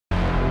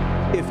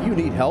If you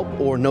need help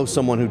or know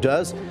someone who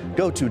does,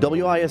 go to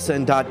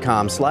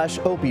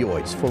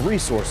wisn.com/opioids for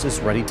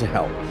resources ready to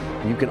help.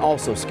 You can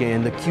also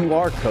scan the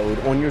QR code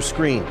on your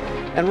screen.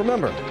 And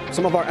remember,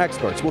 some of our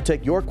experts will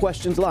take your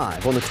questions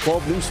live on the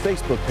 12 News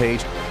Facebook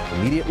page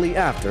immediately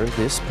after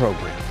this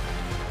program.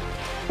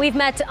 We've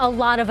met a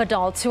lot of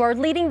adults who are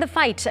leading the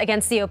fight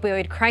against the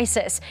opioid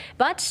crisis,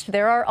 but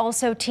there are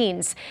also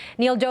teens.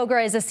 Neil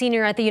Dogra is a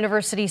senior at the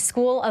University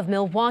School of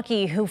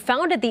Milwaukee who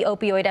founded the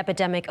Opioid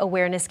Epidemic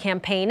Awareness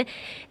Campaign.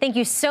 Thank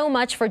you so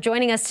much for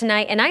joining us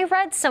tonight. And I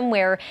read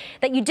somewhere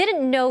that you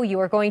didn't know you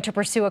were going to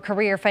pursue a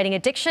career fighting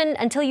addiction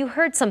until you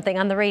heard something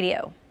on the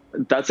radio.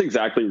 That's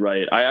exactly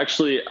right.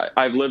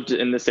 I've lived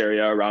in this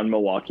area around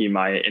Milwaukee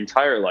my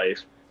entire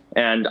life.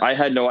 And I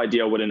had no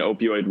idea what an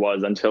opioid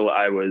was until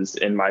I was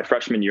in my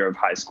freshman year of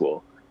high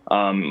school.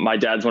 My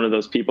dad's one of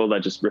those people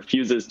that just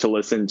refuses to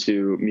listen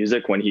to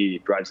music when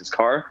he drives his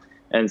car.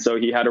 And so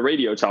he had a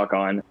radio talk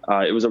on.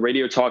 It was a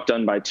radio talk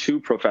done by two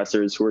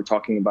professors who were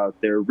talking about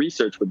their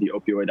research with the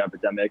opioid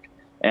epidemic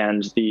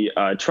and the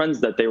trends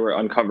that they were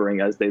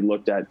uncovering as they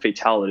looked at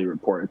fatality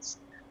reports.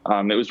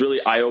 It was really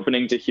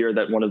eye-opening to hear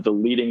that one of the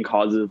leading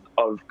causes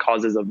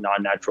of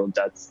non-natural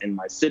deaths in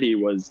my city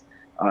was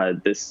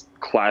this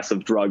class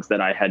of drugs that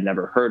I had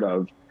never heard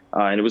of.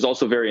 And it was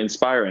also very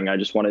inspiring. I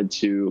just wanted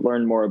to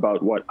learn more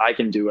about what I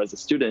can do as a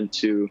student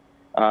to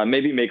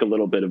maybe make a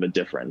little bit of a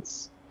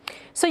difference.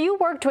 So you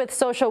worked with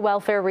social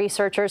welfare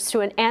researchers to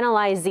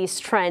analyze these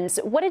trends.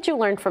 What did you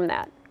learn from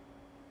that?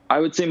 I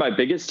would say my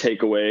biggest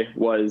takeaway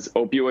was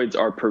opioids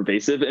are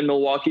pervasive in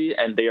Milwaukee,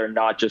 and they are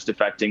not just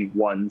affecting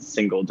one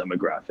single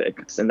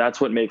demographic. And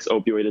that's what makes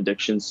opioid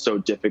addiction so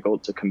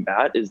difficult to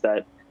combat, is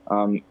that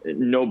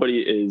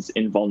nobody is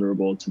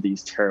invulnerable to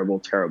these terrible,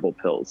 terrible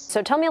pills.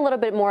 So tell me a little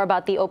bit more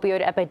about the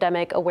Opioid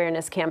Epidemic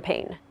Awareness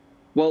Campaign.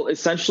 Well,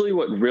 essentially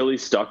what really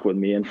stuck with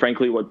me, and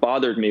frankly what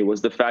bothered me,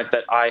 was the fact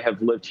that I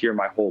have lived here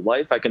my whole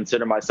life. I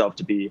consider myself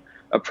to be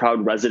a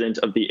proud resident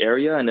of the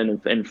area and an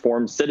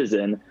informed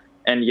citizen,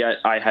 and yet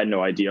I had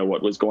no idea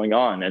what was going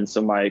on. And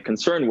so my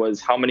concern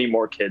was how many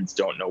more kids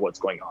don't know what's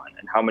going on,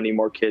 and how many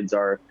more kids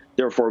are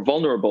therefore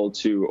vulnerable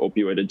to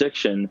opioid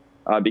addiction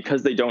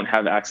because they don't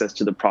have access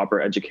to the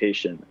proper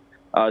education.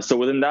 So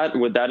with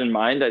that in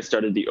mind, I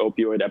started the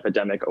Opioid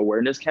Epidemic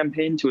Awareness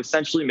Campaign to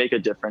essentially make a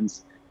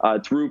difference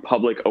through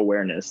public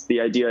awareness.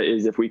 The idea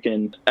is if we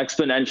can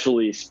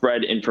exponentially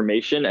spread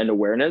information and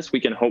awareness, we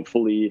can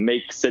hopefully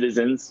make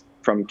citizens,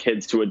 from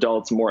kids to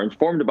adults, more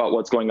informed about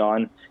what's going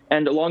on,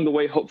 and along the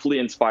way, hopefully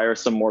inspire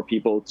some more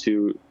people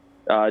to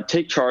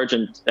take charge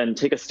and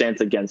take a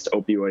stance against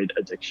opioid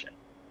addiction.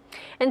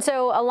 And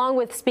so, along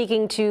with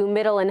speaking to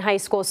middle and high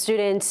school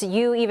students,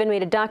 you even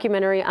made a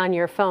documentary on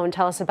your phone.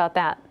 Tell us about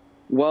that.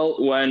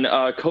 Well, when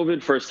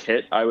COVID first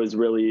hit, I was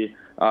really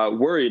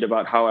worried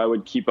about how I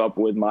would keep up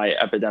with my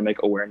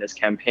epidemic awareness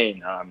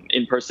campaign.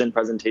 In-person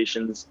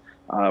presentations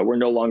were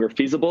no longer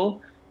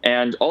feasible.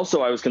 And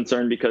also I was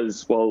concerned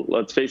because, well,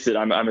 let's face it,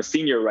 I'm a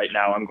senior right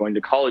now. I'm going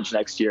to college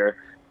next year.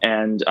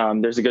 And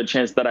there's a good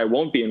chance that I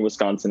won't be in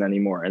Wisconsin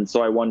anymore. And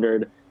so I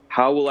wondered,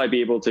 how will I be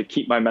able to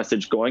keep my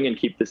message going and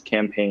keep this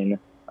campaign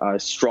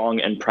strong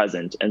and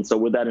present? And so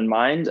with that in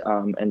mind,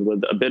 and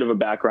with a bit of a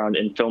background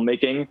in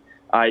filmmaking,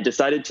 I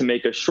decided to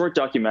make a short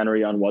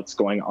documentary on what's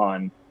going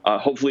on,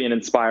 hopefully an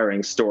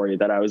inspiring story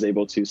that I was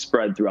able to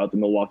spread throughout the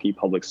Milwaukee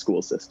public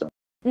school system.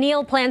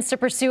 Neil plans to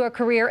pursue a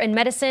career in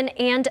medicine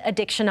and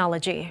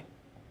addictionology.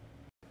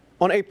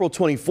 On April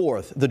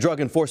 24th, the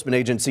Drug Enforcement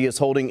Agency is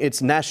holding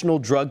its National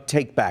Drug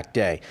Take-Back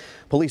Day.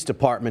 Police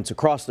departments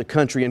across the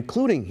country,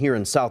 including here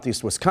in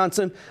southeast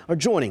Wisconsin, are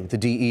joining the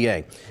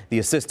DEA. The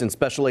Assistant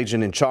Special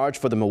Agent in charge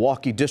for the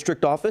Milwaukee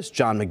District Office,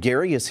 John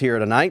McGarry, is here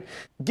tonight.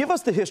 Give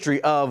us the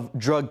history of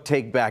Drug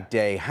Take-Back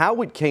Day,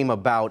 how it came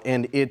about,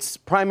 and its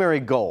primary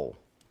goal.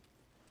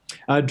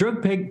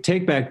 Drug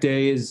Take-Back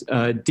Day is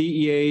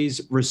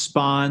DEA's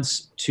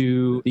response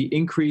to the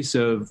increase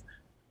of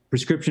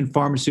prescription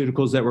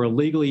pharmaceuticals that were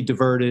illegally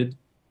diverted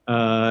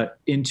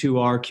into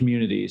our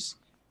communities.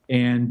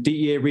 And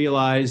DEA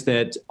realized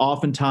that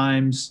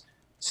oftentimes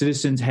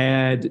citizens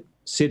had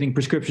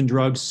prescription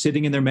drugs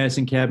sitting in their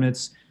medicine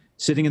cabinets,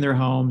 sitting in their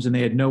homes, and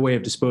they had no way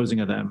of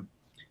disposing of them.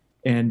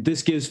 And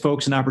this gives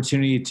folks an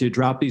opportunity to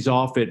drop these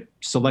off at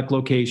select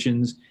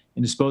locations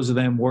and dispose of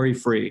them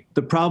worry-free.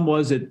 The problem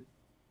was that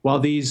while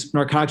these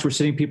narcotics were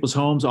sitting in people's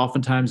homes,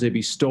 oftentimes they'd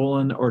be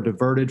stolen or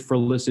diverted for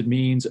illicit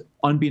means,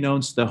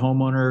 unbeknownst to the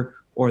homeowner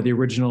or the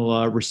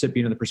original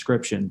recipient of the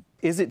prescription.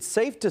 Is it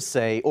safe to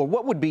say, or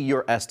what would be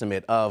your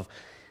estimate of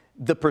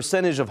the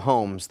percentage of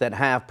homes that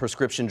have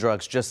prescription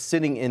drugs just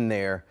sitting in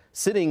there,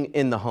 sitting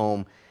in the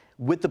home,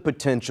 with the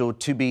potential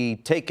to be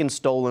taken,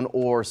 stolen,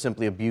 or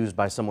simply abused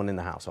by someone in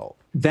the household?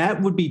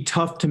 That would be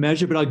tough to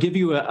measure, but I'll give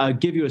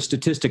you a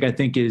statistic I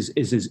think is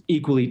as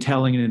equally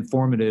telling and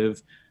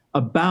informative.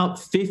 About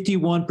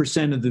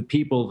 51% of the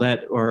people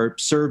that are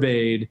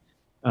surveyed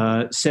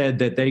said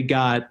that they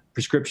got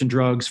prescription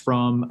drugs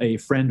from a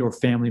friend or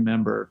family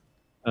member,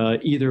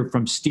 either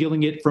from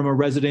stealing it from a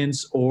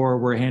residence or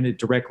were handed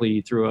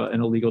directly through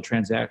an illegal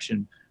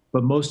transaction.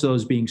 But most of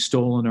those being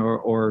stolen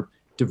or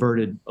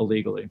diverted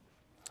illegally.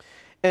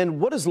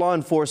 And what is law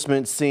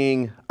enforcement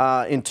seeing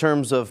in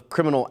terms of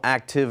criminal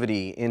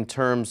activity, in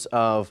terms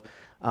of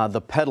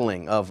the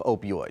peddling of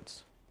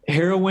opioids?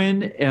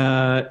 Heroin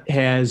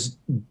has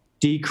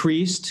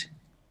decreased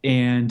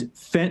and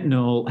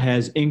fentanyl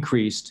has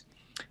increased.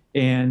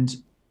 And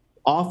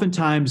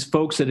oftentimes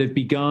folks that have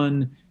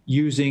begun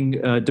using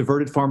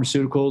diverted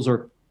pharmaceuticals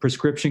or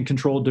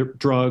prescription-controlled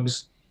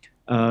drugs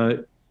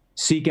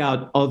seek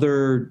out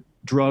other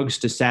drugs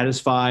to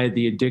satisfy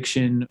the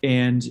addiction.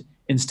 And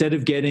instead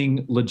of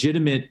getting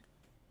legitimate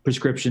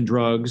prescription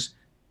drugs,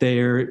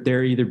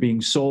 they're either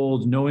being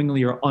sold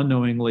knowingly or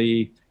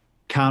unknowingly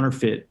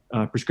counterfeit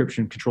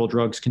prescription-controlled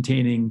drugs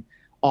containing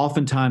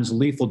oftentimes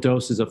lethal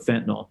doses of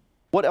fentanyl.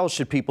 What else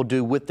should people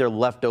do with their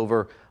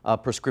leftover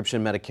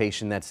prescription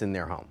medication that's in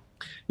their home?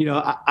 You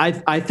know,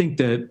 I think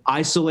that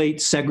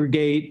isolate,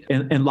 segregate,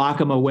 and lock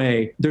them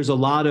away. There's a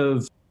lot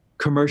of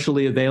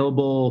commercially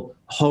available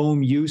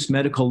home use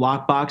medical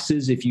lock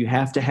boxes. If you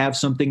have to have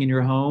something in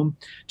your home,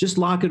 just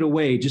lock it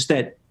away. Just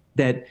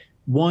that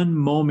one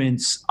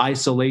moment's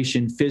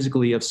isolation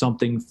physically of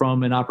something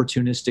from an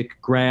opportunistic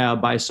grab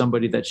by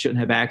somebody that shouldn't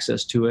have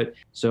access to it.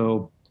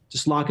 So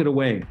just lock it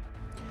away.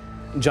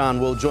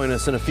 John will join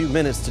us in a few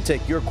minutes to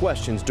take your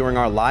questions during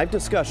our live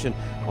discussion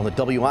on the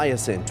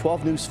WISN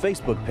 12 News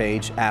Facebook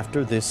page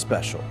after this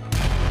special.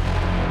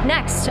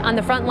 Next, on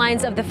the front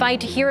lines of the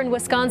fight here in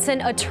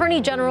Wisconsin,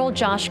 Attorney General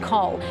Josh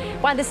Kaul.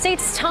 Why the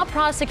state's top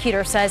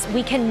prosecutor says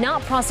we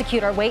cannot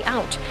prosecute our way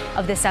out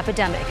of this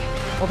epidemic.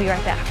 We'll be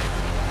right back.